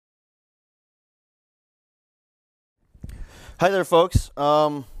Hi there, folks.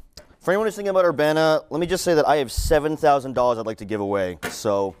 For anyone who's thinking about Urbana, let me just say that I have $7,000 I'd like to give away.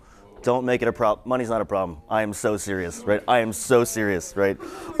 So don't make it a problem. Money's not a problem. I am so serious, right? I am so serious, right?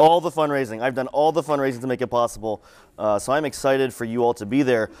 All the fundraising. I've done all the fundraising to make it possible. So I'm excited for you all to be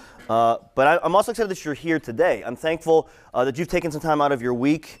there. But I'm also excited that you're here today. I'm thankful that you've taken some time out of your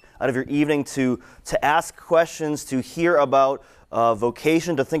week, out of your evening to ask questions, to hear about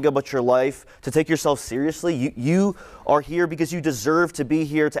vocation, to think about your life, to take yourself seriously. You are here because you deserve to be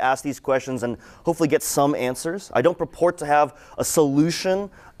here to ask these questions and hopefully get some answers. I don't purport to have a solution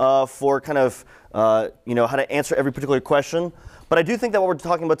for kind of how to answer every particular question, but I do think that what we're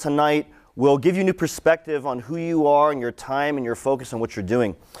talking about tonight will give you new perspective on who you are and your time and your focus and what you're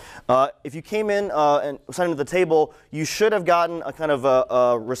doing. If you came in and signed at the table, you should have gotten a kind of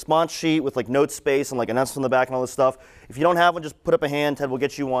a response sheet with like note space and like announcements in the back and all this stuff. If you don't have one, just put up a hand. Ted will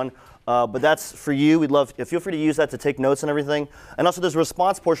get you one. But that's for you. We'd love, feel free to use that to take notes and everything. And also there's a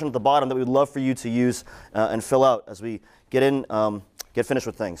response portion at the bottom that we'd love for you to use and fill out as we get finished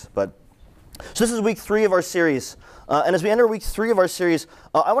with things. So this is week 3 of our series. And as we enter week 3 of our series,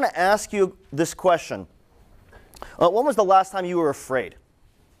 I want to ask you this question. When was the last time you were afraid?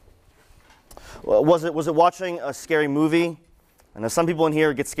 Was it watching a scary movie? I know some people in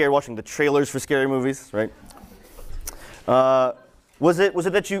here get scared watching the trailers for scary movies, right? Was it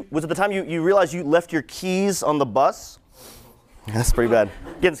the time you realized you left your keys on the bus? That's pretty bad.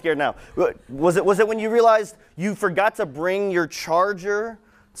 Getting scared now. Was it when you realized you forgot to bring your charger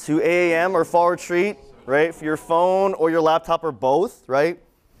to AAM or fall retreat, right? For your phone or your laptop or both, right?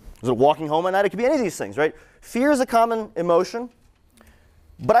 Was it walking home at night? It could be any of these things, right? Fear is a common emotion.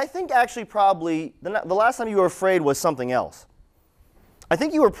 But I think actually probably the last time you were afraid was something else. I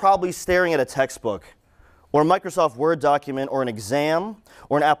think you were probably staring at a textbook or a Microsoft Word document or an exam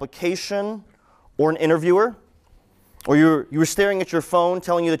or an application or an interviewer. Or you were staring at your phone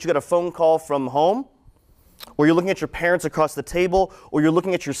telling you that you got a phone call from home. Or you're looking at your parents across the table. Or you're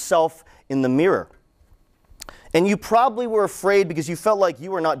looking at yourself in the mirror. And you probably were afraid because you felt like you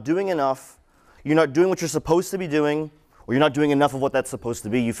were not doing enough. You're not doing what you're supposed to be doing. Or you're not doing enough of what that's supposed to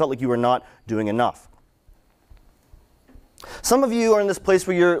be. You felt like you were not doing enough. Some of you are in this place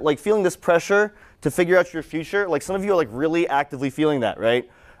where you're like feeling this pressure to figure out your future. Like some of you are like really actively feeling that, right?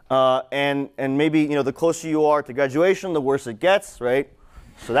 And maybe the closer you are to graduation, the worse it gets, right?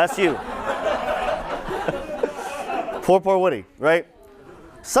 So that's you. Poor Woody, right?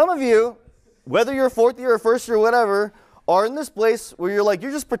 Some of you, whether you're 4th year or 1st year or whatever, are in this place where you're like,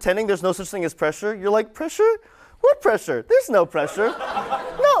 you're just pretending there's no such thing as pressure. You're like, pressure? What pressure? There's no pressure.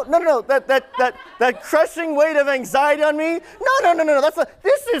 No. That crushing weight of anxiety on me. No.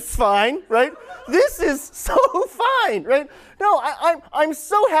 This is fine, right? This is so fine, right? No, I'm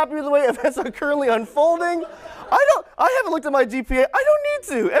so happy with the way events are currently unfolding. I haven't looked at my GPA. I don't need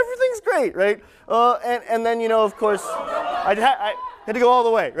to. Everything's great, right? And then of course, I had to go all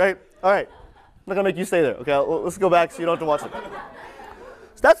the way, right? All right. I'm not gonna make you stay there. Okay, let's go back so you don't have to watch it.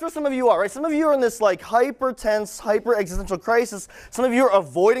 That's where some of you are, right? Some of you are in this like hyper tense, hyper existential crisis. Some of you are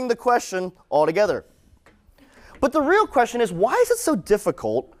avoiding the question altogether. But the real question is, why is it so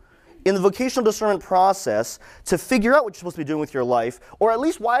difficult in the vocational discernment process to figure out what you're supposed to be doing with your life? Or at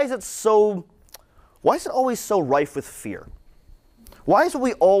least why is it always so rife with fear? Why is it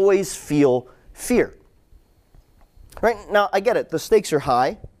we always feel fear? Right? Now, I get it. The stakes are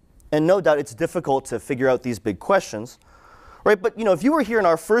high. And no doubt it's difficult to figure out these big questions. Right, but if you were here in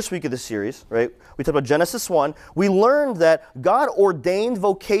our first week of the series, right, we talked about Genesis 1, we learned that God ordained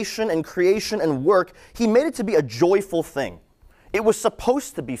vocation and creation and work. He made it to be a joyful thing. It was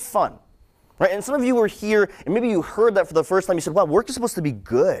supposed to be fun. Right? And some of you were here, and maybe you heard that for the first time. You said, wow, work is supposed to be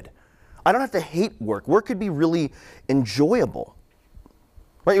good. I don't have to hate work. Work could be really enjoyable.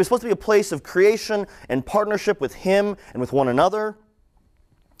 Right? It was supposed to be a place of creation and partnership with Him and with one another.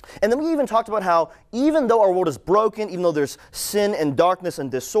 And then we even talked about how even though our world is broken, even though there's sin and darkness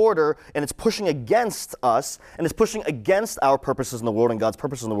and disorder, and it's pushing against us, and it's pushing against our purposes in the world and God's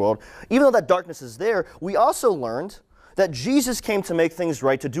purposes in the world, even though that darkness is there, we also learned that Jesus came to make things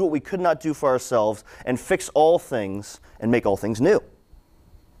right, to do what we could not do for ourselves, and fix all things and make all things new.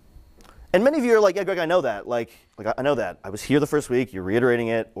 And many of you are like, yeah, Greg, I know that. Like I know that. I was here the first week. You're reiterating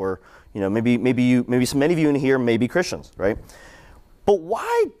it, or maybe many of you in here may be Christians, right? But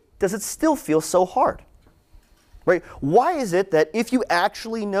why does it still feel so hard? Right? Why is it that if you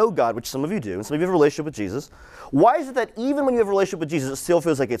actually know God, which some of you do, and some of you have a relationship with Jesus, why is it that even when you have a relationship with Jesus, it still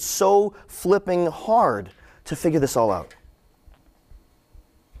feels like it's so flipping hard to figure this all out?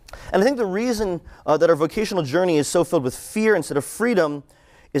 And I think the reason that our vocational journey is so filled with fear instead of freedom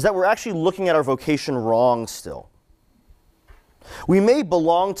is that we're actually looking at our vocation wrong still. We may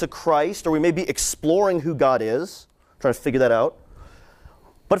belong to Christ, or we may be exploring who God is, trying to figure that out.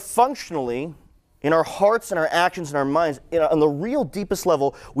 But functionally, in our hearts and our actions and our minds, on the real deepest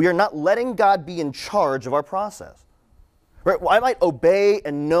level, we are not letting God be in charge of our process. Right? I might obey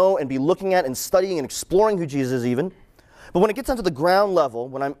and know and be looking at and studying and exploring who Jesus is even. But when it gets down to the ground level,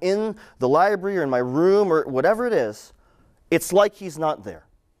 when I'm in the library or in my room or whatever it is, it's like he's not there.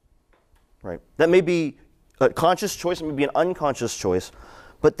 Right? That may be a conscious choice, it may be an unconscious choice,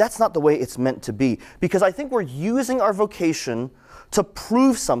 but that's not the way it's meant to be. Because I think we're using our vocation to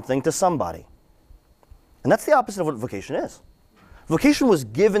prove something to somebody. And that's the opposite of what vocation is. Vocation was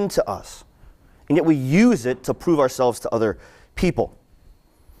given to us, and yet we use it to prove ourselves to other people.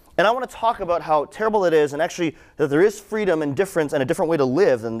 And I want to talk about how terrible it is, and actually that there is freedom and difference and a different way to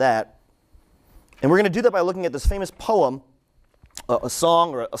live than that. And we're going to do that by looking at this famous poem, a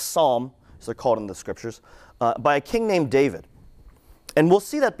song or a psalm, as they're called in the scriptures, by a king named David. And we'll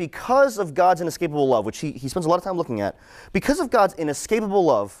see that because of God's inescapable love, which he spends a lot of time looking at, because of God's inescapable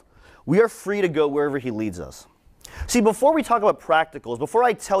love, we are free to go wherever he leads us. See, before we talk about practicals, before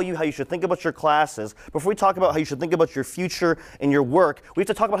I tell you how you should think about your classes, before we talk about how you should think about your future and your work, we have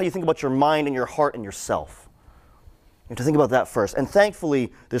to talk about how you think about your mind and your heart and yourself. You have to think about that first. And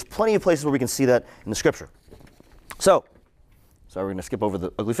thankfully, there's plenty of places where we can see that in the scripture. So, sorry, we're going to skip over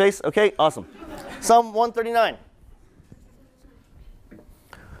the ugly face. Okay, awesome. Psalm 139.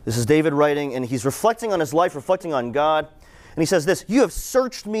 This is David writing, and he's reflecting on his life, reflecting on God. And he says this, "You have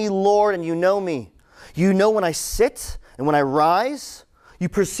searched me, Lord, and you know me. You know when I sit and when I rise. You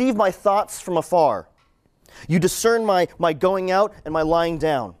perceive my thoughts from afar. You discern my going out and my lying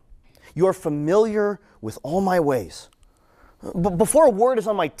down. You are familiar with all my ways. But before a word is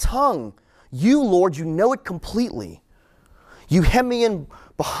on my tongue, you, Lord, you know it completely. You hem me in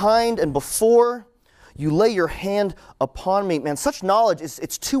behind and before. You lay your hand upon me." Man, such knowledge,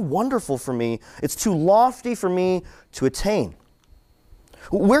 it's too wonderful for me. It's too lofty for me to attain.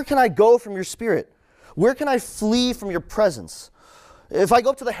 Where can I go from your spirit? Where can I flee from your presence? If I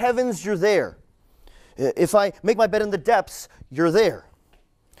go up to the heavens, you're there. If I make my bed in the depths, you're there.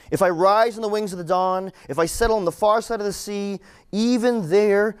 If I rise on the wings of the dawn, if I settle on the far side of the sea, even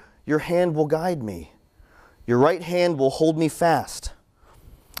there your hand will guide me. Your right hand will hold me fast.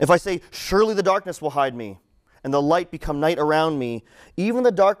 If I say, surely the darkness will hide me, and the light become night around me, even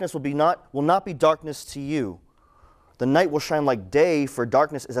the darkness will not be darkness to you. The night will shine like day, for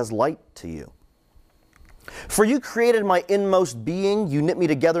darkness is as light to you. For you created my inmost being, you knit me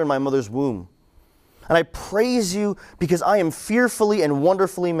together in my mother's womb. And I praise you because I am fearfully and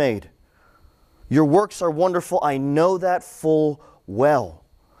wonderfully made. Your works are wonderful, I know that full well.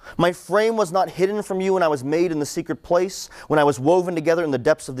 My frame was not hidden from you when I was made in the secret place, when I was woven together in the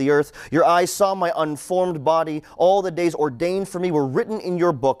depths of the earth. Your eyes saw my unformed body. All the days ordained for me were written in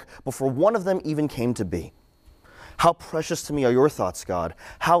your book before one of them even came to be. How precious to me are your thoughts, God.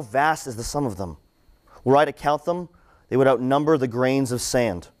 How vast is the sum of them. Were I to count them, they would outnumber the grains of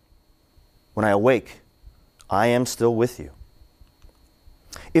sand. When I awake, I am still with you.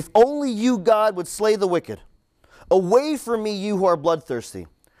 If only you, God, would slay the wicked. Away from me, you who are bloodthirsty.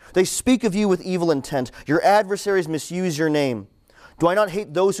 They speak of you with evil intent. Your adversaries misuse your name. Do I not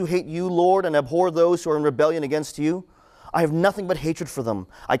hate those who hate you, Lord, and abhor those who are in rebellion against you? I have nothing but hatred for them.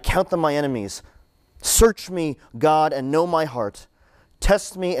 I count them my enemies. Search me, God, and know my heart.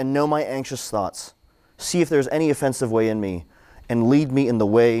 Test me and know my anxious thoughts. See if there is any offensive way in me, and lead me in the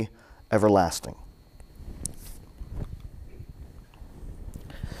way everlasting.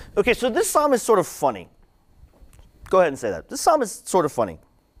 Okay, so this psalm is sort of funny. Go ahead and say that. This psalm is sort of funny.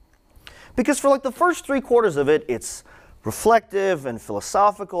 Because for like the first 3/4 of it, it's reflective and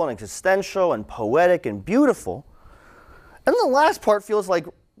philosophical and existential and poetic and beautiful. And the last part feels like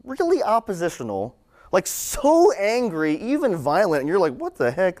really oppositional, like so angry, even violent, and you're like, what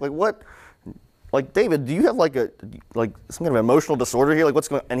the heck? Like what? Like, David, do you have like some kind of emotional disorder here? Like what's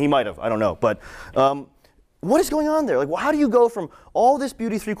going on? And he might have, I don't know. But what is going on there? Like, well, how do you go from all this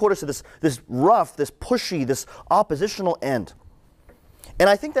beauty 3/4 to this rough, this pushy, this oppositional end? And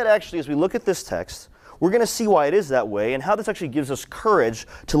I think that actually, as we look at this text, we're going to see why it is that way and how this actually gives us courage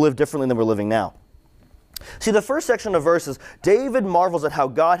to live differently than we're living now. See, the first section of verses, David marvels at how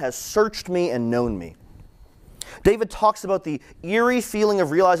God has searched me and known me. David talks about the eerie feeling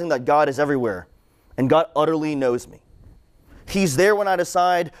of realizing that God is everywhere and God utterly knows me. He's there when I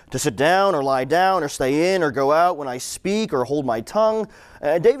decide to sit down or lie down or stay in or go out, when I speak or hold my tongue.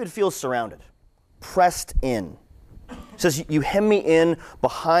 David feels surrounded, pressed in. He says, you hem me in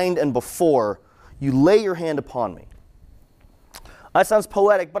behind and before. You lay your hand upon me. That sounds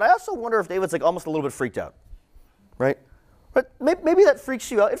poetic, but I also wonder if David's like almost a little bit freaked out, right? Right? Maybe that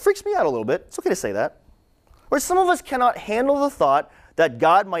freaks you out. It freaks me out a little bit. It's okay to say that. Or some of us cannot handle the thought that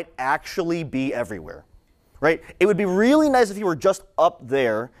God might actually be everywhere. Right? It would be really nice if he were just up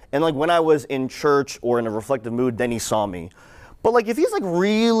there, and like when I was in church or in a reflective mood, then he saw me. But like if he's like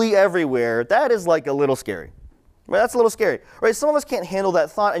really everywhere, that is like a little scary. Right? That's a little scary. Right? Some of us can't handle that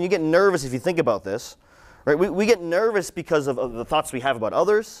thought, and you get nervous if you think about this. Right? We get nervous because of the thoughts we have about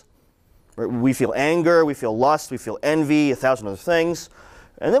others. Right? We feel anger, we feel lust, we feel envy, 1,000 other things.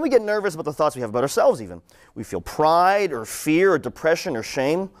 And then we get nervous about the thoughts we have about ourselves even. We feel pride or fear or depression or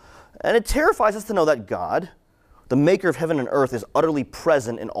shame. And it terrifies us to know that God, the maker of heaven and earth, is utterly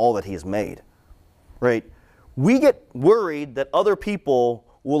present in all that he has made. Right? We get worried that other people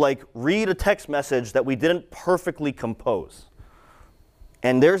will like read a text message that we didn't perfectly compose.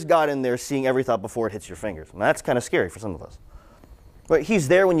 And there's God in there seeing every thought before it hits your fingers. And that's kind of scary for some of us. Right? He's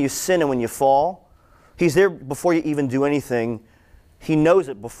there when you sin and when you fall. He's there before you even do anything. He knows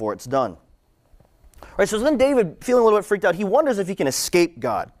it before it's done. Right? So then David, feeling a little bit freaked out, he wonders if he can escape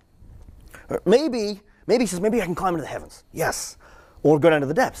God. Maybe he says, maybe I can climb into the heavens. Yes. Or go down to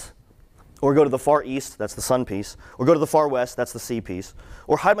the depths. Or go to the far east, that's the sun piece. Or go to the far west, that's the sea piece.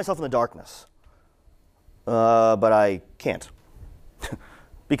 Or hide myself in the darkness. But I can't.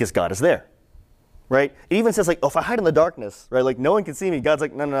 Because God is there. Right? It even says, like, oh, if I hide in the darkness, right, like no one can see me. God's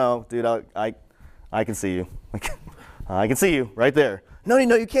like, no, dude, I can see you. I can see you right there. No,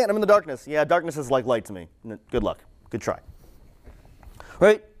 you can't. I'm in the darkness. Yeah, darkness is like light to me. Good luck. Good try.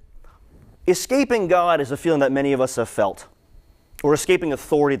 Right? Escaping God is a feeling that many of us have felt. Or escaping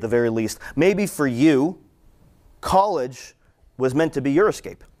authority at the very least. Maybe for you, college was meant to be your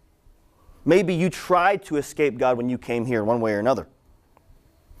escape. Maybe you tried to escape God when you came here one way or another.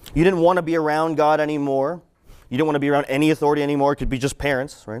 You didn't want to be around God anymore. You didn't want to be around any authority anymore. It could be just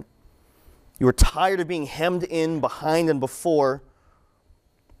parents, right? You were tired of being hemmed in, behind, and before.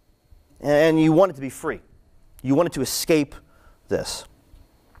 And you wanted to be free. You wanted to escape this.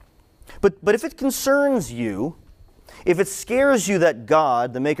 But if it concerns you, if it scares you that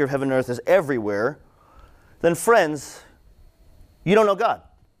God, the maker of heaven and earth, is everywhere, then friends, you don't know God.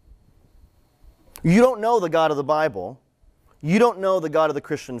 You don't know the God of the Bible. You don't know the God of the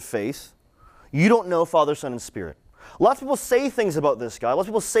Christian faith. You don't know Father, Son, and Spirit. Lots of people say things about this God. Lots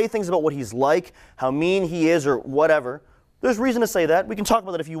of people say things about what he's like, how mean he is, or whatever. There's reason to say that. We can talk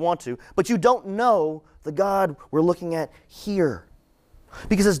about that if you want to. But you don't know the God we're looking at here.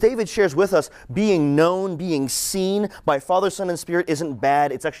 Because as David shares with us, being known, being seen by Father, Son, and Spirit isn't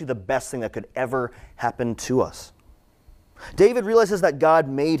bad. It's actually the best thing that could ever happen to us. David realizes that God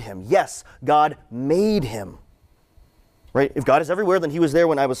made him. Yes, God made him. Right? If God is everywhere, then he was there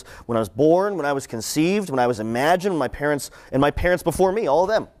when I was born, when I was conceived, when I was imagined, my parents before me, all of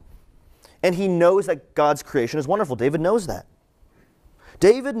them. And he knows that God's creation is wonderful. David knows that.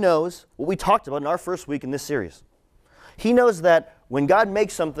 David knows what we talked about in our first week in this series. He knows that when God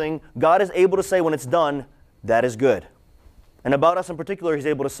makes something, God is able to say when it's done, that is good. And about us in particular, he's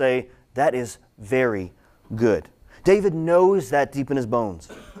able to say, that is very good. David knows that deep in his bones.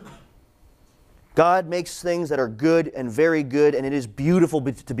 God makes things that are good and very good, and it is beautiful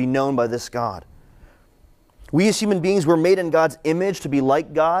to be known by this God. We as human beings were made in God's image to be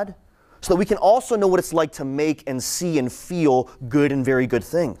like God, so that we can also know what it's like to make and see and feel good and very good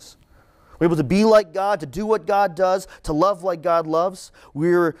things. We're able to be like God, to do what God does, to love like God loves.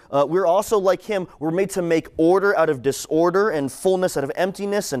 We're also like him. We're made to make order out of disorder and fullness out of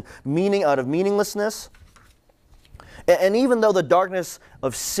emptiness and meaning out of meaninglessness. And even though the darkness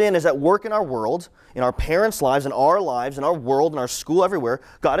of sin is at work in our world, in our parents' lives, in our world, in our school, everywhere,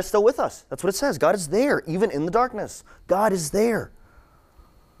 God is still with us. That's what it says. God is there, even in the darkness. God is there.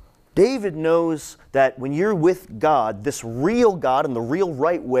 David knows that when you're with God, this real God in the real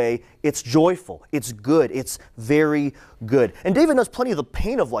right way, it's joyful, it's good, it's very good. And David knows plenty of the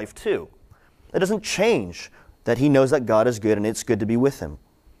pain of life too. It doesn't change that he knows that God is good and it's good to be with him.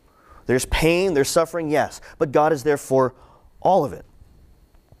 There's pain, there's suffering, yes, but God is there for all of it.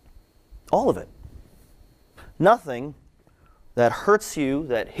 All of it. Nothing that hurts you,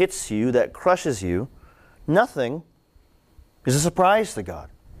 that hits you, that crushes you, nothing is a surprise to God.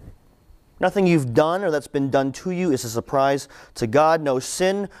 Nothing you've done or that's been done to you is a surprise to God. No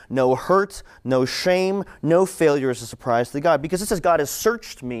sin, no hurt, no shame, no failure is a surprise to God. Because it says God has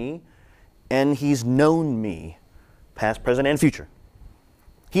searched me and he's known me, past, present, and future.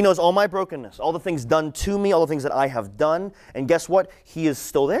 He knows all my brokenness, all the things done to me, all the things that I have done. And guess what? He is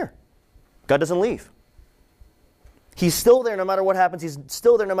still there. God doesn't leave. He's still there no matter what happens. He's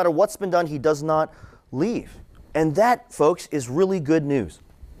still there no matter what's been done. He does not leave. And that, folks, is really good news.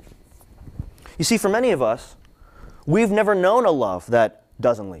 You see, for many of us, We've never known a love that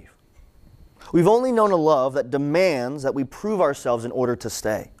doesn't leave. We've only known a love that demands that we prove ourselves in order to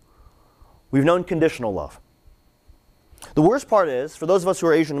stay. We've known conditional love. The worst part is, for those of us who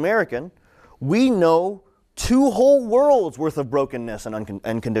are Asian American, we know 2 whole worlds worth of brokenness and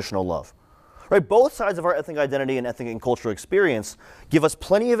unconditional love. Right? Both sides of our ethnic identity and ethnic and cultural experience give us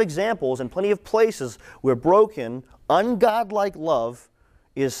plenty of examples and plenty of places where broken, ungodlike love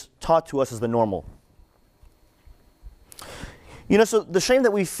is taught to us as the normal. You know, so the shame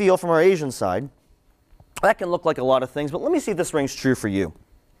that we feel from our Asian side, that can look like a lot of things, but let me see if this rings true for you.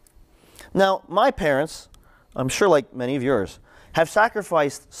 Now, my parents, I'm sure like many of yours, have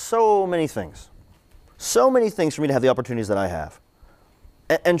sacrificed so many things for me to have the opportunities that I have.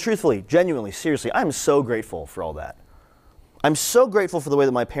 And truthfully, genuinely, seriously, I'm so grateful for all that. I'm so grateful for the way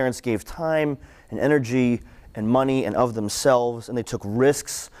that my parents gave time and energy and money and of themselves, and they took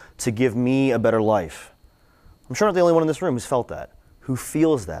risks to give me a better life. I'm sure I'm not the only one in this room who's felt that, who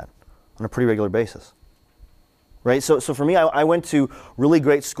feels that on a pretty regular basis. Right? So for me, I went to really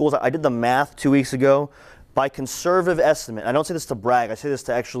great schools. I did the math 2 weeks ago. By conservative estimate, I don't say this to brag, I say this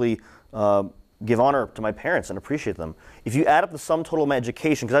to actually give honor to my parents and appreciate them. If you add up the sum total of my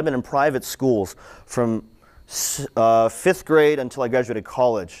education, because I've been in private schools from 5th grade until I graduated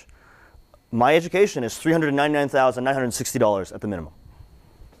college, my education is $399,960 at the minimum.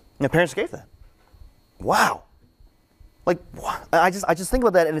 My parents gave that. Wow. Like, I just think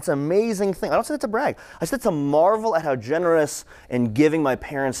about that, and it's an amazing thing. I don't say that to brag. I say that to marvel at how generous and giving my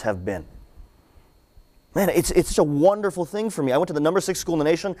parents have been. Man, it's such a wonderful thing for me. I went to the number 6 school in the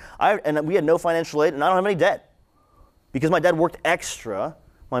nation, and we had no financial aid, and I don't have any debt. Because my dad worked extra,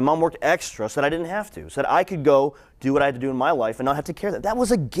 my mom worked extra, so that I didn't have to. So that I could go do what I had to do in my life and not have to care. That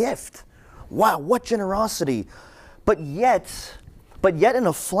was a gift. Wow, what generosity. But yet in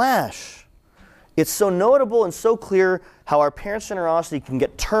a flash, it's so notable and so clear how our parents' generosity can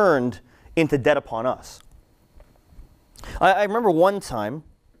get turned into debt upon us. I remember one time,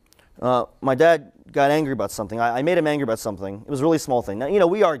 my dad got angry about something. I made him angry about something. It was a really small thing. Now, you know,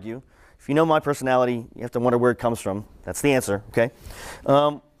 we argue. If you know my personality, you have to wonder where it comes from. That's the answer, okay?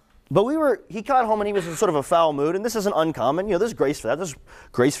 But he got home and he was in sort of a foul mood, and this isn't uncommon. You know, there's grace for that. There's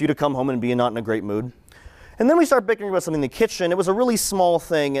grace for you to come home and be not in a great mood. And then we started bickering about something in the kitchen. It was a really small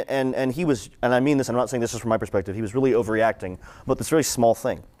thing, and he was, and I mean this, I'm not saying this is from my perspective, he was really overreacting about this very small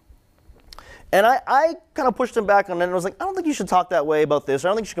thing. And I kind of pushed him back on it and was like, I don't think you should talk that way about this, or I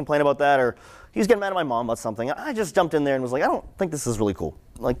don't think you should complain about that, or he was getting mad at my mom about something. I just jumped in there and was like, I don't think this is really cool.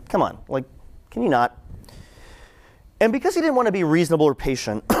 Like, come on, like, can you not? And because he didn't want to be reasonable or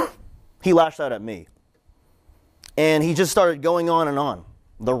patient, he lashed out at me. And he just started going on,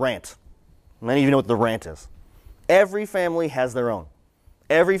 the rant. Many of you know what the rant is. Every family has their own.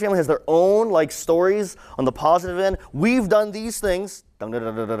 Every family has their own like stories on the positive end. We've done these things,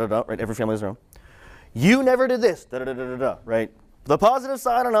 right? Every family has their own. You never did this, right? The positive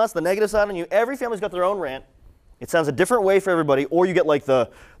side on us, the negative side on you. Every family's got their own rant. It sounds a different way for everybody, or you get like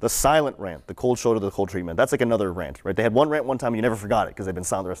the silent rant, the cold shoulder, the cold treatment. That's like another rant, right? They had one rant one time and you never forgot it because they've been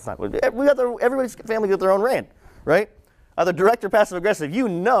silent the rest of the time. Everybody's family got their own rant, right? Either direct or passive aggressive. You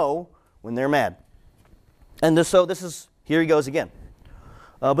know when they're mad. And so here he goes again.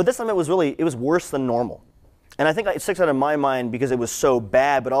 But this time it was worse than normal. And I think it sticks out in my mind because it was so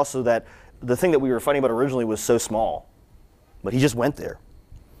bad, but also that the thing that we were fighting about originally was so small. But he just went there.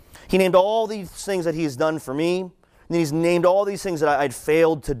 He named all these things that he's done for me, and then he's named all these things that I'd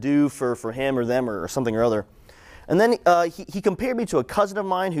failed to do for him or them or something or other. And then he compared me to a cousin of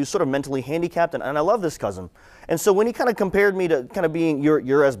mine who's sort of mentally handicapped, and I love this cousin. And so when he kind of compared me to kind of being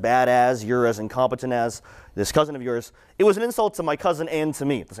you're as bad as, you're as incompetent as this cousin of yours, it was an insult to my cousin and to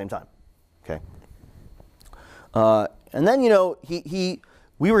me at the same time. Okay. And then, you know,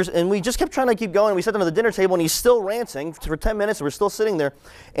 we just kept trying to keep going. We sat down at the dinner table, and he's still ranting for 10 minutes, and we're still sitting there.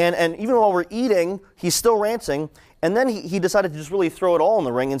 And even while we're eating, he's still ranting. And then he decided to just really throw it all in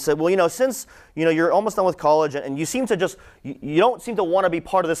the ring and said, well, you know, since, you know, you're almost done with college, and you seem to just, you don't seem to want to be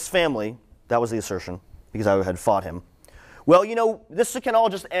part of this family. That was the assertion, because I had fought him. Well, you know, this can all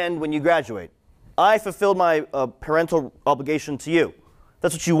just end when you graduate. I fulfilled my parental obligation to you.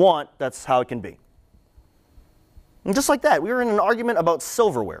 That's what you want. That's how it can be. And just like that, we were in an argument about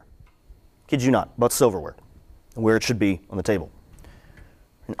silverware. Kid you not, about silverware and where it should be on the table.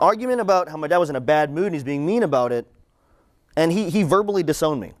 An argument about how my dad was in a bad mood and he's being mean about it, and he verbally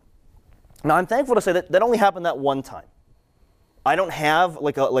disowned me. Now, I'm thankful to say that that only happened that one time. I don't have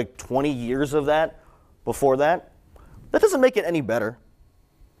like 20 years of that before that. That doesn't make it any better.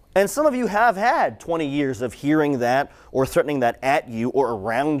 And some of you have had 20 years of hearing that or threatening that at you or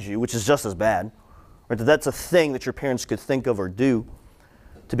around you, which is just as bad. Right? That that's a thing that your parents could think of or do.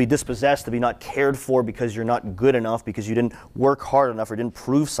 To be dispossessed, to be not cared for because you're not good enough, because you didn't work hard enough or didn't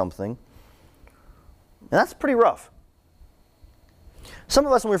prove something. And that's pretty rough. Some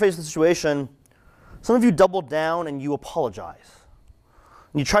of us, when we're faced with the situation, some of you double down and you apologize.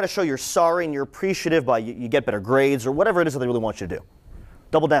 And you try to show you're sorry and you're appreciative by you get better grades or whatever it is that they really want you to do.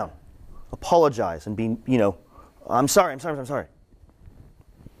 Double down. Apologize and be, I'm sorry.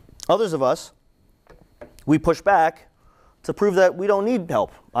 Others of us, we push back to prove that we don't need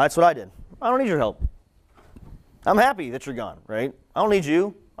help. That's what I did. I don't need your help. I'm happy that you're gone, right? I don't need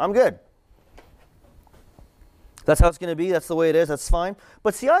you. I'm good. That's how it's going to be. That's the way it is. That's fine.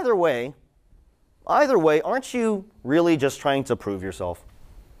 But see, either way, aren't you really just trying to prove yourself?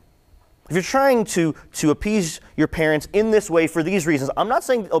 If you're trying to appease your parents in this way for these reasons, I'm not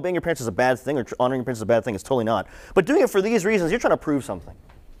saying obeying your parents is a bad thing or honoring your parents is a bad thing. It's totally not. But doing it for these reasons, you're trying to prove something.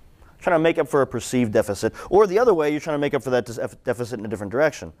 Trying to make up for a perceived deficit. Or the other way, you're trying to make up for that deficit in a different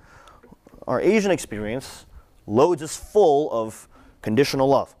direction. Our Asian experience loads us full of conditional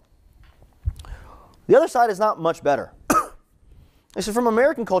love. The other side is not much better. So from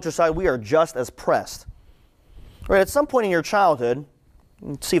American culture side, we are just as pressed. Right, at some point in your childhood,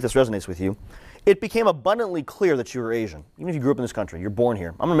 let's see if this resonates with you, it became abundantly clear that you were Asian. Even if you grew up in this country, you're born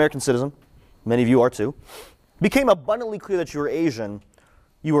here. I'm an American citizen. Many of you are too. It became abundantly clear that you were Asian.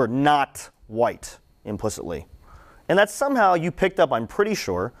 You were not white, implicitly. And that somehow you picked up, I'm pretty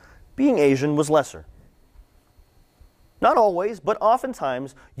sure, being Asian was lesser. Not always, but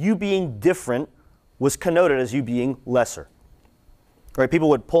oftentimes, you being different was connoted as you being lesser. Right? People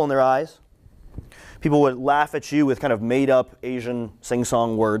would pull in their eyes. People would laugh at you with kind of made-up Asian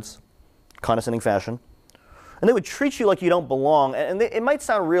sing-song words, condescending fashion. And they would treat you like you don't belong. And it might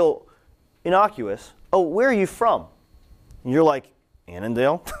sound real innocuous. Oh, where are you from? And you're like,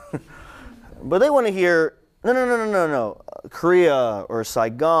 Annandale? But they want to hear, no, Korea or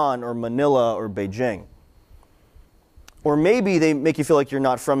Saigon or Manila or Beijing. Or maybe they make you feel like you're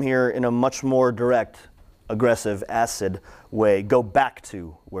not from here in a much more direct, aggressive, acid way. Go back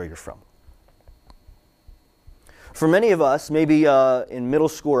to where you're from. For many of us, maybe in middle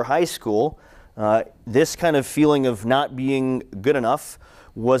school or high school, this kind of feeling of not being good enough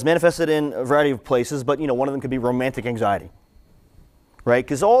was manifested in a variety of places, but one of them could be romantic anxiety. Right?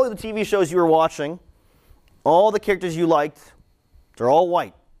 Because all of the TV shows you were watching, all the characters you liked, they're all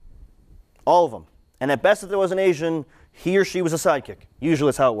white. All of them. And at best, if there was an Asian, he or she was a sidekick. Usually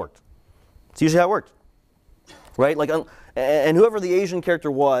that's how it worked. It's usually how it worked. Right? And whoever the Asian character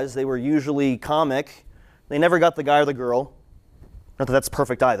was, they were usually comic. They never got the guy or the girl. Not that that's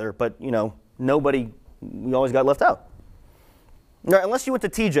perfect either, but, nobody, we always got left out. Now, unless you went to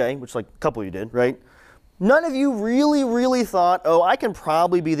TJ, which like a couple of you did, right? None of you really thought, oh, I can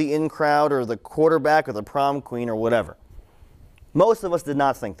probably be the in crowd or the quarterback or the prom queen or whatever. Most of us did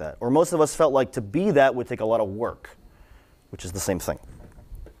not think that. Or most of us felt like to be that would take a lot of work, which is the same thing.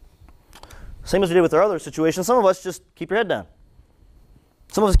 Same as we did with our other situations. Some of us just keep your head down.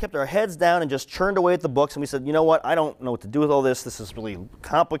 Some of us kept our heads down and just churned away at the books and we said, you know what, I don't know what to do with all this. This is really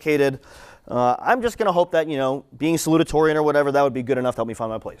complicated. I'm just going to hope that, being salutatorian or whatever, that would be good enough to help me find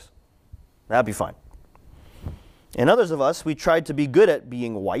my place. That'd be fine. And others of us, we tried to be good at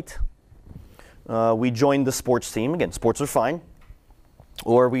being white. We joined the sports team. Again, sports are fine.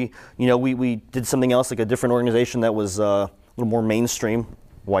 Or we did something else, like a different organization that was a little more mainstream,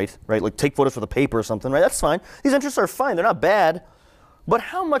 white, right? Like take photos for the paper or something, right? That's fine. These interests are fine. They're not bad. But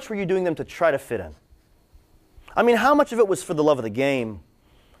how much were you doing them to try to fit in? I mean, how much of it was for the love of the game?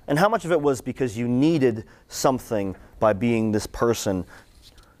 And how much of it was because you needed something by being this person?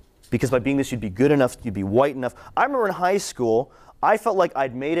 Because by being this, you'd be good enough, you'd be white enough. I remember in high school, I felt like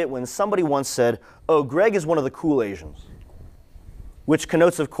I'd made it when somebody once said, oh, Greg is one of the cool Asians. Which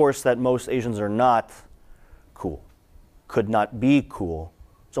connotes, of course, that most Asians are not cool, could not be cool.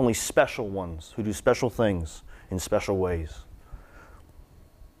 It's only special ones who do special things in special ways.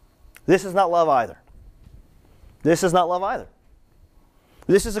 This is not love either. This is not love either.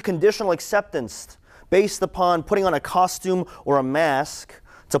 This is a conditional acceptance based upon putting on a costume or a mask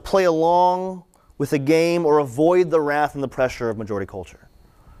to play along with a game or avoid the wrath and the pressure of majority culture.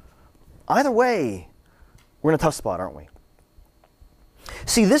 Either way, we're in a tough spot, aren't we?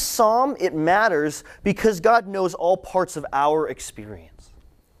 See, this psalm, it matters because God knows all parts of our experience.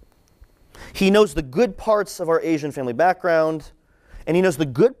 He knows the good parts of our Asian family background, and He knows the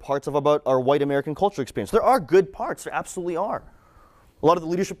good parts about our white American culture experience. There are good parts, there absolutely are. A lot of the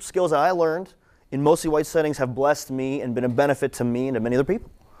leadership skills that I learned in mostly white settings have blessed me and been a benefit to me and to many other people.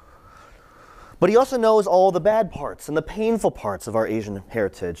 But He also knows all the bad parts and the painful parts of our Asian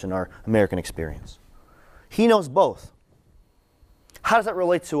heritage and our American experience. He knows both. How does that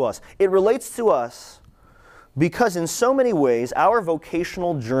relate to us? It relates to us because in so many ways, our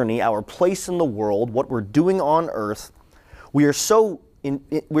vocational journey, our place in the world, what we're doing on earth, we're so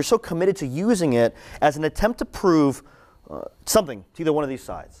committed to using it as an attempt to prove something to either one of these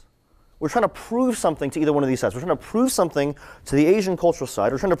sides. We're trying to prove something to either one of these sides. We're trying to prove something to the Asian cultural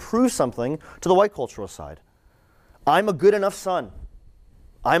side. We're trying to prove something to the white cultural side. I'm a good enough son.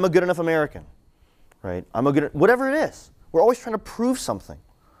 I'm a good enough American. Right? Whatever it is. We're always trying to prove something.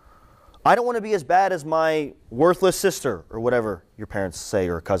 I don't want to be as bad as my worthless sister, or whatever your parents say,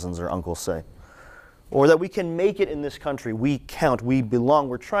 or cousins or uncles say. Or that we can make it in this country. We count. We belong.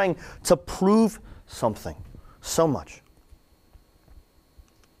 We're trying to prove something so much.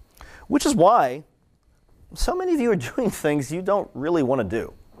 Which is why so many of you are doing things you don't really want to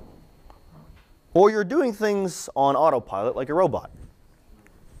do. Or you're doing things on autopilot like a robot.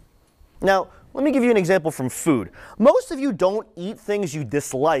 Now, let me give you an example from food. Most of you don't eat things you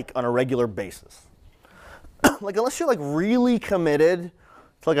dislike on a regular basis. Like, unless you're like really committed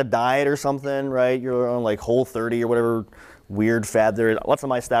to like a diet or something, right? You're on like Whole30 or whatever weird fad there is. Lots of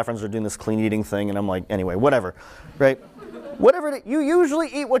my staff friends are doing this clean eating thing, and I'm like, anyway, whatever, right? Whatever it is, you usually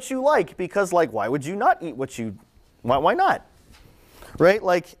eat what you like because, like, why would you not eat what you, why not? Right?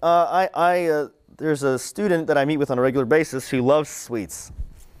 Like, there's a student that I meet with on a regular basis who loves sweets.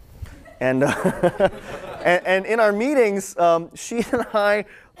 And, and in our meetings, she and I,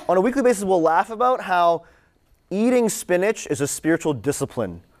 on a weekly basis, will laugh about how eating spinach is a spiritual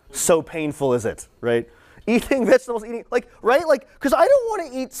discipline. So painful is it, right? Eating vegetables, right? Like, because I don't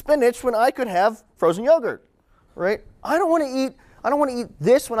want to eat spinach when I could have frozen yogurt, right? I don't want to eat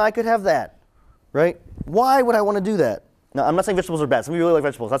this when I could have that, right? Why would I want to do that? Now, I'm not saying vegetables are bad. Some of you really like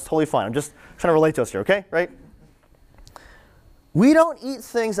vegetables. That's totally fine. I'm just trying to relate to us here, okay? Right? We don't eat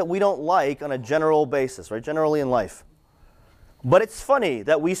things that we don't like on a general basis, right? Generally in life. But it's funny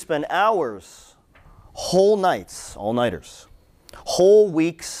that we spend hours, whole nights, all-nighters, whole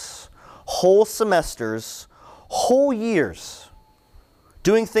weeks, whole semesters, whole years,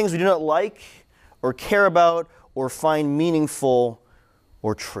 doing things we do not like or care about or find meaningful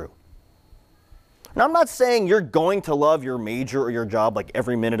or true. Now, I'm not saying you're going to love your major or your job like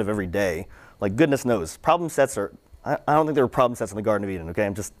every minute of every day. Like, goodness knows, problem sets are, I don't think there were problem sets in the Garden of Eden, okay?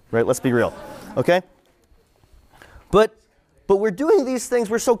 I'm just, right, let's be real, okay? But we're doing these things,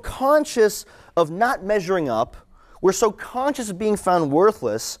 we're so conscious of not measuring up, we're so conscious of being found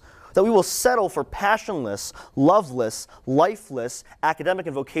worthless that we will settle for passionless, loveless, lifeless, academic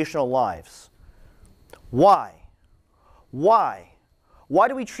and vocational lives. Why? Why? Why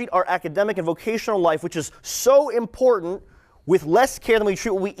do we treat our academic and vocational life, which is so important, with less care than we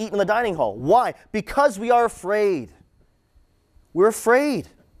treat what we eat in the dining hall? Why? Because we are afraid. We're afraid.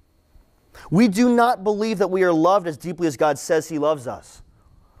 We do not believe that we are loved as deeply as God says He loves us.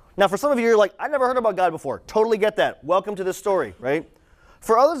 Now, for some of you, you're like, I never heard about God before. Totally get that. Welcome to this story, right?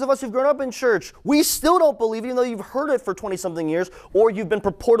 For others of us who've grown up in church, we still don't believe it, even though you've heard it for 20-something years, or you've been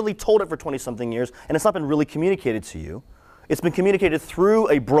purportedly told it for 20-something years, and it's not been really communicated to you. It's been communicated through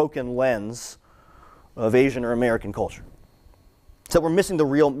a broken lens of Asian or American culture. So we're missing the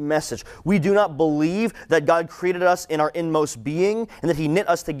real message. We do not believe that God created us in our inmost being and that He knit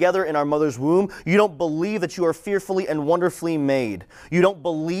us together in our mother's womb. You don't believe that you are fearfully and wonderfully made. You don't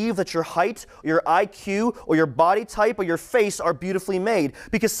believe that your height, or your IQ, or your body type, or your face are beautifully made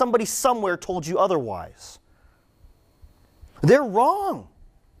because somebody somewhere told you otherwise. They're wrong.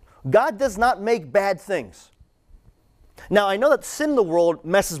 God does not make bad things. Now, I know that sin in the world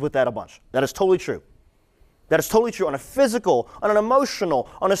messes with that a bunch. That is totally true. That is totally true on a physical, on an emotional,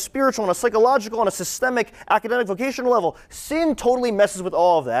 on a spiritual, on a psychological, on a systemic, academic, vocational level. Sin totally messes with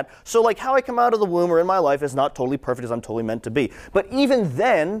all of that. So like how I come out of the womb or in my life is not totally perfect as I'm totally meant to be. But even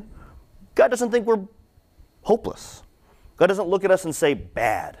then, God doesn't think we're hopeless. God doesn't look at us and say,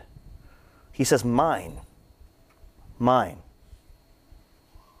 bad. He says, mine. Mine.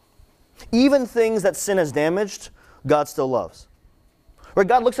 Even things that sin has damaged, God still loves. Right?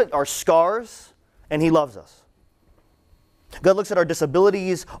 God looks at our scars and He loves us. God looks at our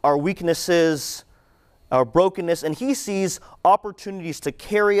disabilities, our weaknesses, our brokenness, and He sees opportunities to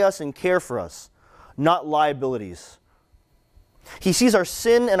carry us and care for us, not liabilities. He sees our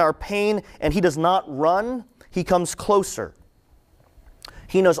sin and our pain, and He does not run. He comes closer.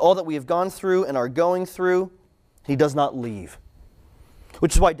 He knows all that we have gone through and are going through. He does not leave.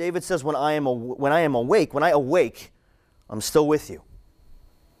 Which is why David says, when I awake, I'm still with you.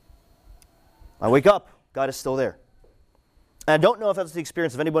 I wake up, God is still there. And I don't know if that's the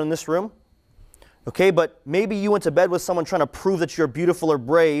experience of anyone in this room. Okay, but maybe you went to bed with someone trying to prove that you're beautiful or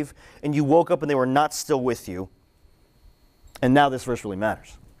brave, and you woke up and they were not still with you. And now this verse really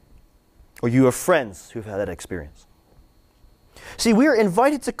matters. Or you have friends who've had that experience. See, we are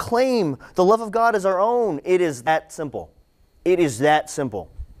invited to claim the love of God as our own. It is that simple. It is that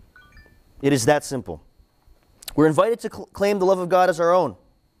simple. It is that simple. We're invited to claim the love of God as our own.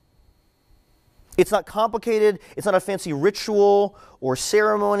 It's not complicated. It's not a fancy ritual or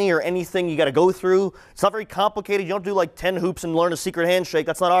ceremony or anything you got to go through. It's not very complicated. You don't do like 10 hoops and learn a secret handshake.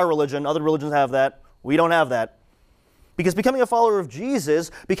 That's not our religion. Other religions have that. We don't have that. Because becoming a follower of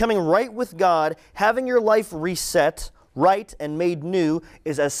Jesus, becoming right with God, having your life reset, right and made new,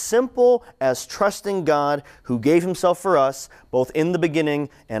 is as simple as trusting God who gave himself for us, both in the beginning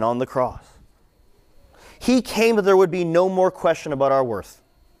and on the cross. He came that there would be no more question about our worth.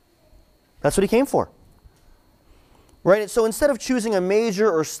 That's what he came for. Right? So instead of choosing a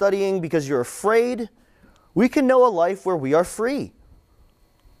major or studying because you're afraid, we can know a life where we are free.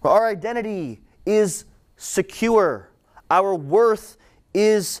 Our identity is secure. Our worth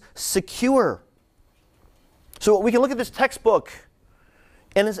is secure. So we can look at this textbook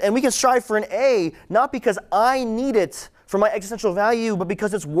and we can strive for an A, not because I need it for my existential value, but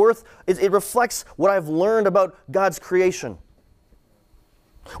because it's it reflects what I've learned about God's creation.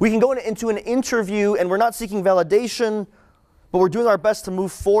 We can go into an interview and we're not seeking validation, but we're doing our best to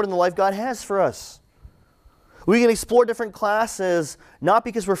move forward in the life God has for us. We can explore different classes, not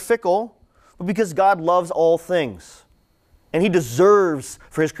because we're fickle, but because God loves all things. And he deserves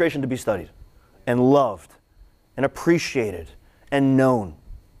for his creation to be studied and loved and appreciated and known.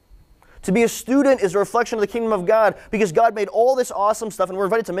 To be a student is a reflection of the kingdom of God because God made all this awesome stuff and we're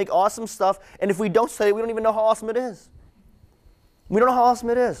invited to make awesome stuff, and if we don't study it, we don't even know how awesome it is. We don't know how awesome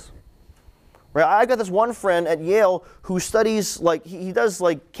it is. Right? I got this one friend at Yale who studies, like, he does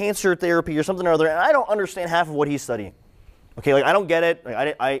like cancer therapy or something or other, and I don't understand half of what he's studying. Okay, like I don't get it.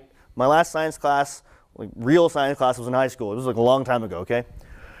 Like, my last science class, like real science class, was in high school. It was like a long time ago, okay?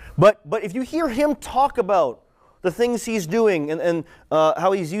 But if you hear him talk about the things he's doing and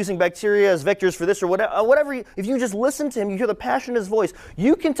how he's using bacteria as vectors for this or whatever, if you just listen to him, you hear the passion in his voice,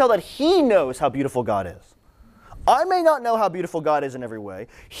 you can tell that he knows how beautiful God is. I may not know how beautiful God is in every way.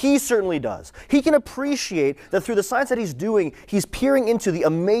 He certainly does. He can appreciate that through the science that he's doing, he's peering into the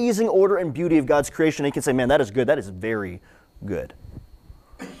amazing order and beauty of God's creation. And he can say, man, that is good. That is very good.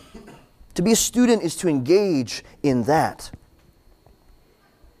 To be a student is to engage in that.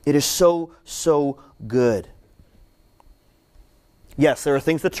 It is so, so good. Yes, there are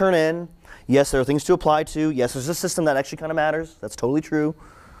things to turn in. Yes, there are things to apply to. Yes, there's a system that actually kind of matters. That's totally true.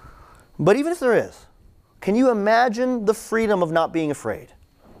 But even if there is, can you imagine the freedom of not being afraid?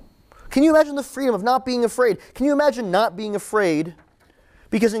 Can you imagine the freedom of not being afraid? Can you imagine not being afraid?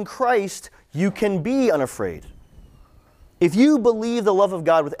 Because in Christ, you can be unafraid. If you believe the love of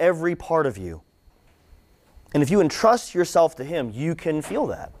God with every part of you, and if you entrust yourself to him, you can feel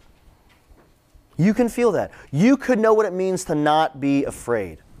that. You can feel that. You could know what it means to not be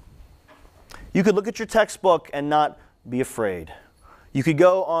afraid. You could look at your textbook and not be afraid. You could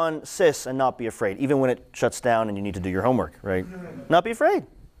go on SIS and not be afraid, even when it shuts down and you need to do your homework, right? Not be afraid.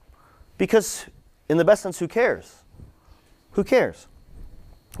 Because in the best sense, who cares? Who cares?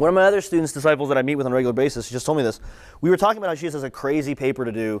 One of my other students, disciples that I meet with on a regular basis, she just told me this. We were talking about how she has a crazy paper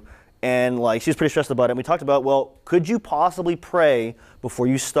to do, and like she was pretty stressed about it. And we talked about, well, could you possibly pray before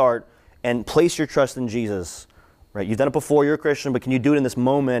you start and place your trust in Jesus? Right? You've done it before, you're a Christian, but can you do it in this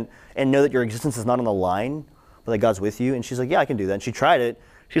moment and know that your existence is not on the line, but that God's with you? And she's like, yeah, I can do that. And she tried it.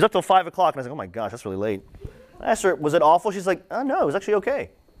 She's up till 5 o'clock, and I was like, oh my gosh, that's really late. I asked her, was it awful? She's like, oh no, it was actually okay.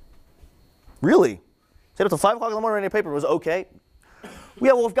 Really? Stayed up till 5 o'clock in the morning writing a paper, it was okay?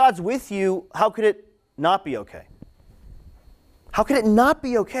 Yeah, well, if God's with you, how could it not be okay? How could it not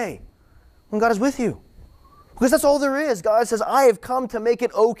be okay when God is with you? Because that's all there is. God says, I have come to make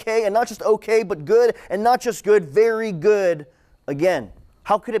it okay, and not just okay, but good, and not just good, very good again.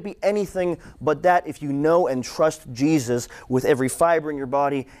 How could it be anything but that if you know and trust Jesus with every fiber in your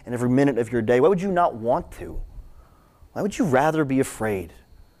body and every minute of your day? Why would you not want to? Why would you rather be afraid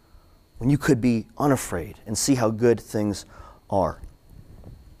when you could be unafraid and see how good things are?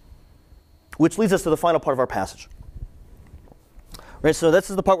 Which leads us to the final part of our passage. Right, so this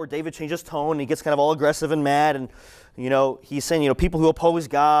is the part where David changes tone and he gets kind of all aggressive and mad, and he's saying, people who oppose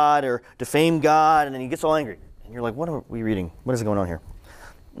God or defame God, and then he gets all angry. And you're like, what are we reading? What is going on here?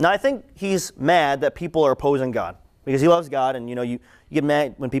 Now, I think he's mad that people are opposing God because he loves God, and you get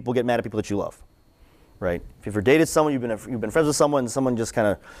mad when people get mad at people that you love, right? If you've ever dated someone, you've been friends with someone, and someone just kind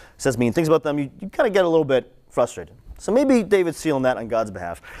of says mean things about them, you kind of get a little bit frustrated. So maybe David's sealing that on God's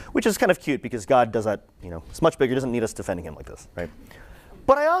behalf, which is kind of cute because God does that, it's much bigger. He doesn't need us defending him like this, right?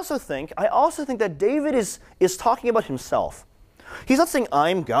 But I also think that David is talking about himself. He's not saying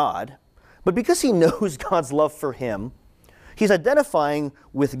I'm God, but because he knows God's love for him, he's identifying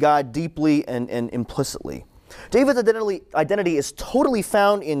with God deeply and implicitly. David's identity is totally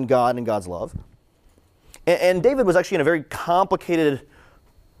found in God and God's love. And David was actually in a very complicated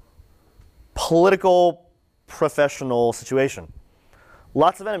political, professional situation.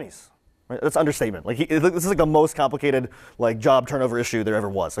 Lots of enemies. Right? That's an understatement. This is like the most complicated job turnover issue there ever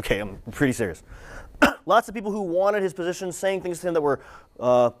was. Okay, I'm pretty serious. Lots of people who wanted his position, saying things to him that were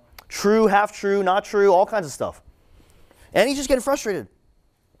true, half true, not true, all kinds of stuff. And he's just getting frustrated.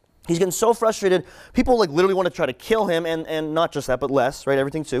 He's getting so frustrated. People literally want to try to kill him, and not just that, but less, right?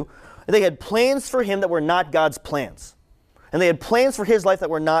 Everything too. And they had plans for him that were not God's plans. And they had plans for his life that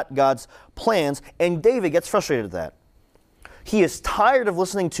were not God's plans, and David gets frustrated at that. He is tired of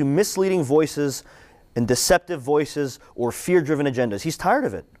listening to misleading voices and deceptive voices or fear-driven agendas. He's tired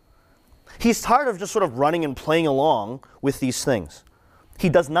of it. He's tired of just sort of running and playing along with these things. He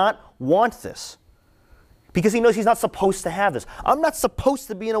does not want this because he knows he's not supposed to have this. I'm not supposed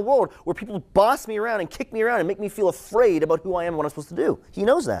to be in a world where people boss me around and kick me around and make me feel afraid about who I am and what I'm supposed to do. He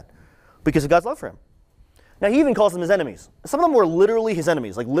knows that because of God's love for him. Now, he even calls them his enemies. Some of them were literally his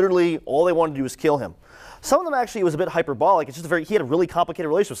enemies. Literally, all they wanted to do was kill him. Some of them actually, it was a bit hyperbolic. It's just he had a really complicated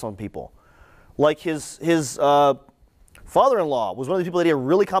relationship with some people. Like his father-in-law was one of the people that he had a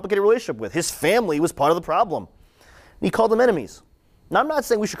really complicated relationship with. His family was part of the problem. And he called them enemies. Now, I'm not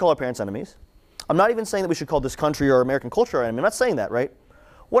saying we should call our parents enemies. I'm not even saying that we should call this country or American culture our enemy. I'm not saying that, right?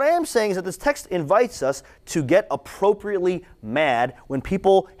 What I am saying is that this text invites us to get appropriately mad when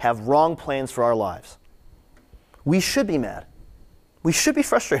people have wrong plans for our lives. We should be mad. We should be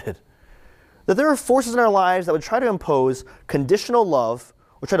frustrated that there are forces in our lives that would try to impose conditional love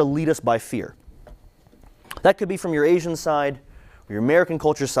or try to lead us by fear. That could be from your Asian side or your American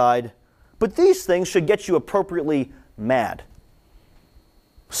culture side, but these things should get you appropriately mad.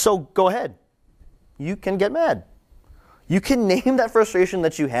 So go ahead. You can get mad. You can name that frustration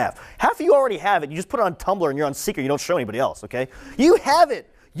that you have. Half of you already have it. You just put it on Tumblr and you're on secret. You don't show anybody else, okay? You have it.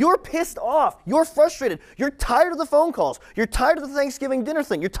 You're pissed off. You're frustrated. You're tired of the phone calls. You're tired of the Thanksgiving dinner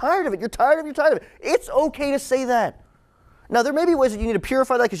thing. You're tired of it. You're tired of it. You're tired of it. It's okay to say that. Now, there may be ways that you need to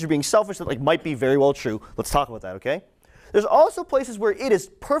purify that because you're being selfish that might be very well true. Let's talk about that, okay? There's also places where it is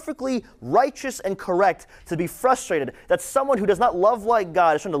perfectly righteous and correct to be frustrated that someone who does not love like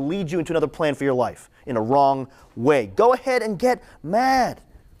God is trying to lead you into another plan for your life in a wrong way. Go ahead and get mad.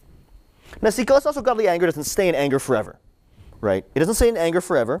 Now, see, also godly anger doesn't stay in anger forever. Right? It doesn't stay in anger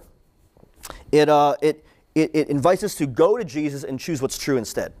forever. It invites us to go to Jesus and choose what's true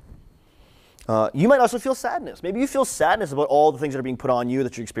instead. You might also feel sadness. Maybe you feel sadness about all the things that are being put on you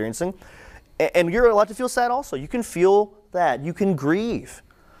that you're experiencing. And you're allowed to feel sad also. You can feel that. You can grieve.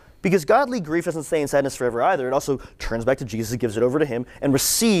 Because godly grief doesn't stay in sadness forever either. It also turns back to Jesus, gives it over to him, and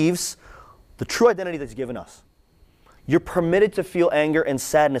receives the true identity that he's given us. You're permitted to feel anger and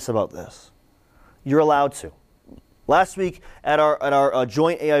sadness about this. You're allowed to. Last week at our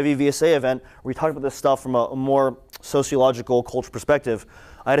joint AIV-VSA event, we talked about this stuff from a more sociological, cultural perspective.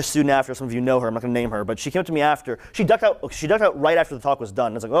 I had a student after, some of you know her, I'm not going to name her, but she came up to me after. She ducked out right after the talk was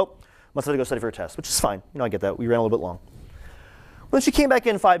done. I was like, oh, must have to go study for a test, which is fine. I get that. We ran a little bit long. When she came back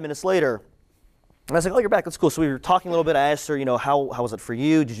in 5 minutes later, and I was like, oh, you're back. That's cool. So we were talking a little bit. I asked her, how was it for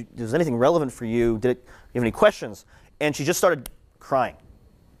you? Was anything relevant for you? You have any questions? And she just started crying.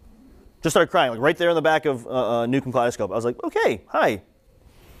 Just started crying, right there in the back of Newcomb Kaleidoscope. I was like, okay, hi.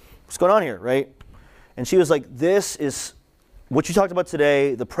 What's going on here, right? And she was like, this is what you talked about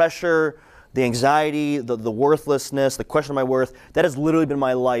today, the pressure, the anxiety, the worthlessness, the question of my worth. That has literally been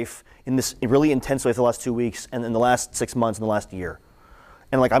my life in this really intense way for the last 2 weeks and in the last 6 months and the last year.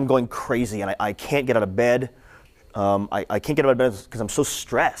 And I'm going crazy and I can't get out of bed. I can't get out of bed because I'm so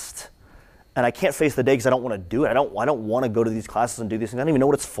stressed. And I can't face the day because I don't want to do it. I don't want to go to these classes and do these things. I don't even know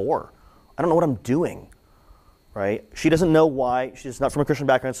what it's for. I don't know what I'm doing, right? She doesn't know why. She's not from a Christian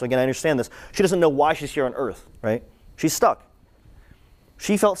background, so again, I understand this. She doesn't know why she's here on earth, right? She's stuck.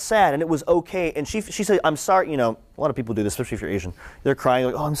 She felt sad, and it was okay. And she said, I'm sorry. A lot of people do this, especially if you're Asian. They're crying,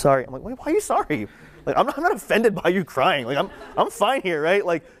 like, oh, I'm sorry. I'm like, why are you sorry? I'm not offended by you crying. I'm fine here,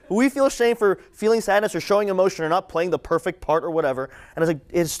 right? We feel shame for feeling sadness or showing emotion or not playing the perfect part or whatever. And I was like,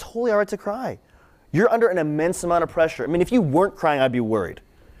 it's totally all right to cry. You're under an immense amount of pressure. I mean, if you weren't crying, I'd be worried.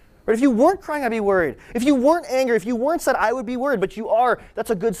 Right? If you weren't crying, I'd be worried. If you weren't angry, if you weren't sad, I would be worried. But you are. That's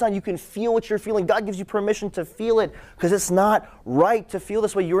a good sign. You can feel what you're feeling. God gives you permission to feel it because it's not right to feel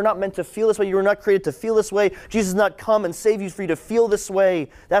this way. You were not meant to feel this way. You were not created to feel this way. Jesus did not come and save you for you to feel this way.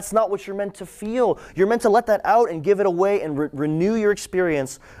 That's not what you're meant to feel. You're meant to let that out and give it away and renew your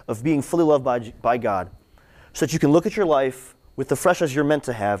experience of being fully loved by God so that you can look at your life with the fresh eyes you're meant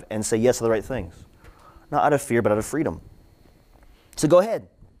to have and say yes to the right things. Not out of fear, but out of freedom. So go ahead.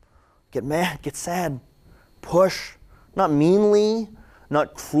 Get mad, get sad, push, not meanly,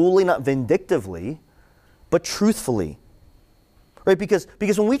 not cruelly, not vindictively, but truthfully. Right? Because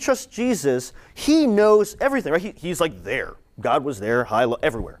when we trust Jesus, he knows everything, right? He's like there. God was there, high, low,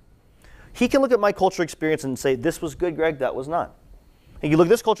 everywhere. He can look at my culture experience and say, this was good, Greg, that was not. And you look at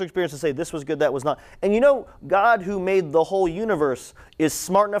this culture experience and say, this was good, that was not. And you know, God who made the whole universe is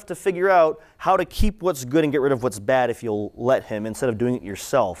smart enough to figure out how to keep what's good and get rid of what's bad if you'll let him, instead of doing it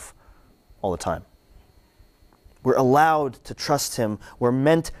yourself all the time. We're allowed to trust him. We're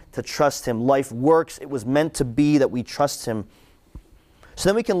meant to trust him. Life works. It was meant to be that we trust him. So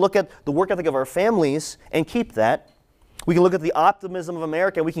then we can look at the work ethic of our families and keep that. We can look at the optimism of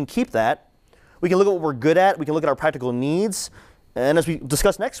America and we can keep that. We can look at what we're good at. We can look at our practical needs. And as we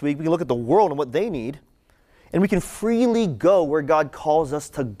discuss next week, we can look at the world and what they need. And we can freely go where God calls us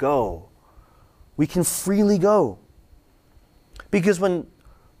to go. We can freely go. Because when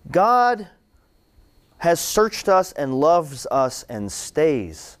God has searched us and loves us and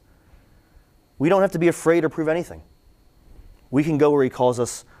stays, we don't have to be afraid or prove anything. We can go where he calls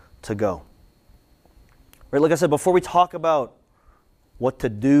us to go. Right? Like I said, before we talk about what to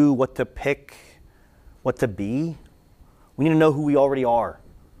do, what to pick, what to be, we need to know who we already are,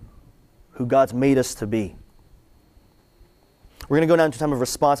 who God's made us to be. We're going to go now into a time of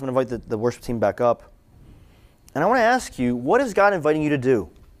response. I'm going to invite the worship team back up. And I want to ask you, what is God inviting you to do?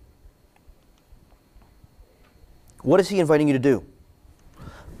 What is he inviting you to do?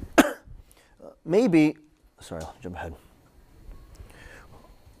 Maybe, sorry, I'll jump ahead.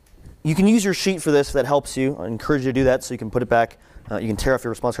 You can use your sheet for this if that helps you. I encourage you to do that so you can put it back. You can tear off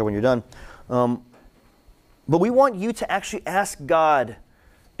your response card when you're done. But we want you to actually ask God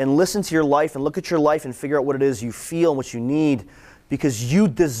and listen to your life and look at your life and figure out what it is you feel and what you need, because you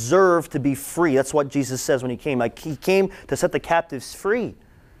deserve to be free. That's what Jesus says when he came. Like, he came to set the captives free.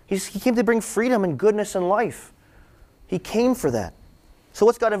 He came to bring freedom and goodness and life. He came for that. So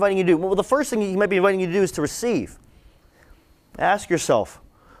what's God inviting you to do? Well, the first thing he might be inviting you to do is to receive. Ask yourself,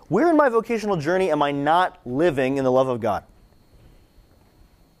 where in my vocational journey am I not living in the love of God?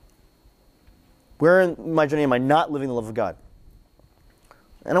 Where in my journey am I not living the love of God?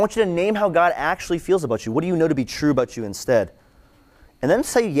 And I want you to name how God actually feels about you. What do you know to be true about you instead? And then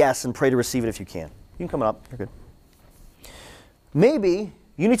say yes and pray to receive it if you can. You can come up. You're good. Maybe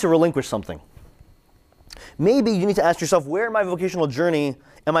you need to relinquish something. Maybe you need to ask yourself, where in my vocational journey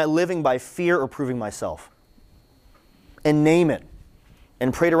am I living by fear or proving myself? And name it.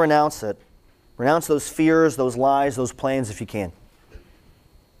 And pray to renounce it. Renounce those fears, those lies, those plans if you can.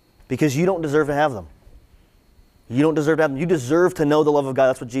 Because you don't deserve to have them. You don't deserve to have them. You deserve to know the love of God.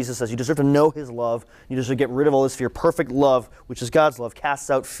 That's what Jesus says. You deserve to know his love. You deserve to get rid of all this fear. Perfect love, which is God's love, casts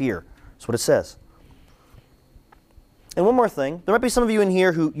out fear. That's what it says. And one more thing. There might be some of you in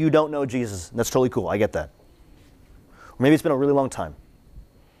here who you don't know Jesus. And that's totally cool. I get that. Or maybe it's been a really long time.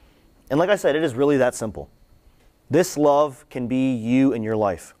 And like I said, it is really that simple. This love can be you in your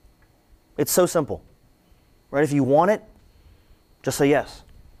life. It's so simple. Right? If you want it, just say yes.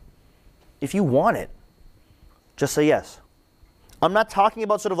 If you want it, just say yes. I'm not talking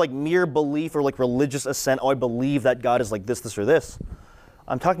about sort of like mere belief or like religious assent. Oh, I believe that God is like this, or this.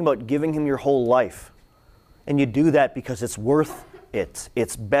 I'm talking about giving him your whole life. And you do that because it's worth it.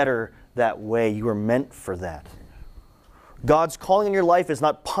 It's better that way. You are meant for that. God's calling in your life is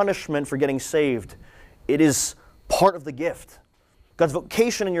not punishment for getting saved. It is part of the gift. God's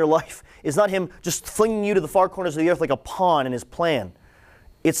vocation in your life is not him just flinging you to the far corners of the earth like a pawn in his plan.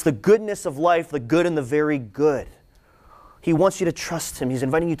 It's the goodness of life, the good and the very good. He wants you to trust him. He's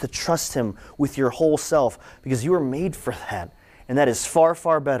inviting you to trust him with your whole self because you were made for that. And that is far,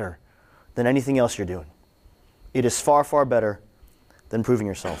 far better than anything else you're doing. It is far, far better than proving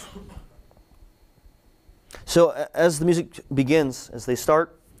yourself. So as the music begins, as they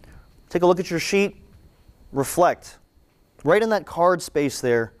start, take a look at your sheet, reflect. Right in that card space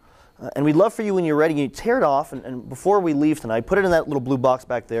there. And we'd love for you when you're ready, you tear it off, and before we leave tonight, put it in that little blue box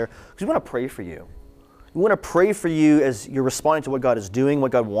back there, because we want to pray for you. We want to pray for you as you're responding to what God is doing,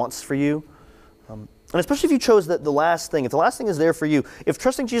 what God wants for you. And especially if you chose the last thing. If the last thing is there for you, if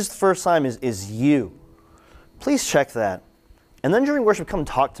trusting Jesus the first time is you, please check that. And then during worship, come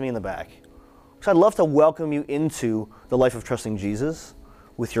talk to me in the back. Because I'd love to welcome you into the life of trusting Jesus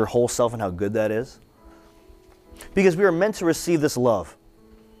with your whole self and how good that is. Because we are meant to receive this love.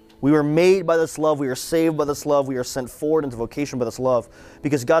 We were made by this love. We are saved by this love. We are sent forward into vocation by this love.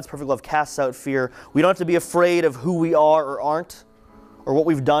 Because God's perfect love casts out fear. We don't have to be afraid of who we are or aren't, or what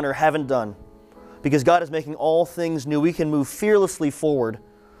we've done or haven't done. Because God is making all things new. We can move fearlessly forward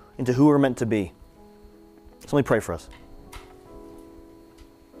into who we're meant to be. So let me pray for us.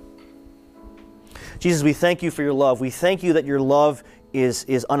 Jesus, we thank you for your love. We thank you that your love is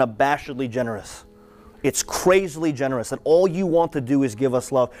unabashedly generous. It's crazily generous, that all you want to do is give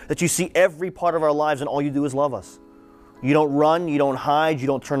us love, that you see every part of our lives and all you do is love us. You don't run, you don't hide, you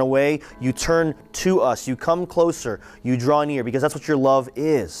don't turn away, you turn to us, you come closer, you draw near, because that's what your love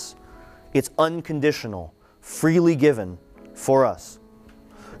is. It's unconditional, freely given for us.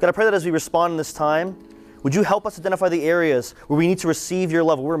 God, I pray that as we respond in this time, would you help us identify the areas where we need to receive your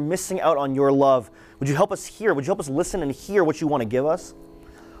love, where we're missing out on your love? Would you help us hear? Would you help us listen and hear what you want to give us?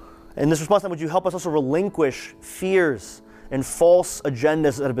 In this response time, would you help us also relinquish fears and false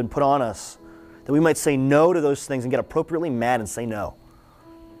agendas that have been put on us, that we might say no to those things and get appropriately mad and say no.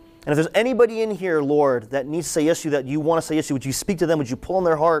 And if there's anybody in here, Lord, that needs to say yes to you, that you want to say yes to, would you speak to them? Would you pull on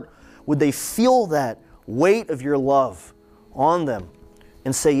their heart? Would they feel that weight of your love on them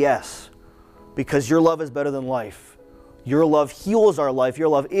and say yes? Because your love is better than life. Your love heals our life. Your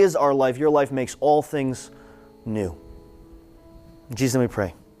love is our life. Your life makes all things new. In Jesus' name we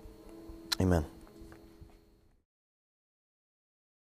pray. Amen.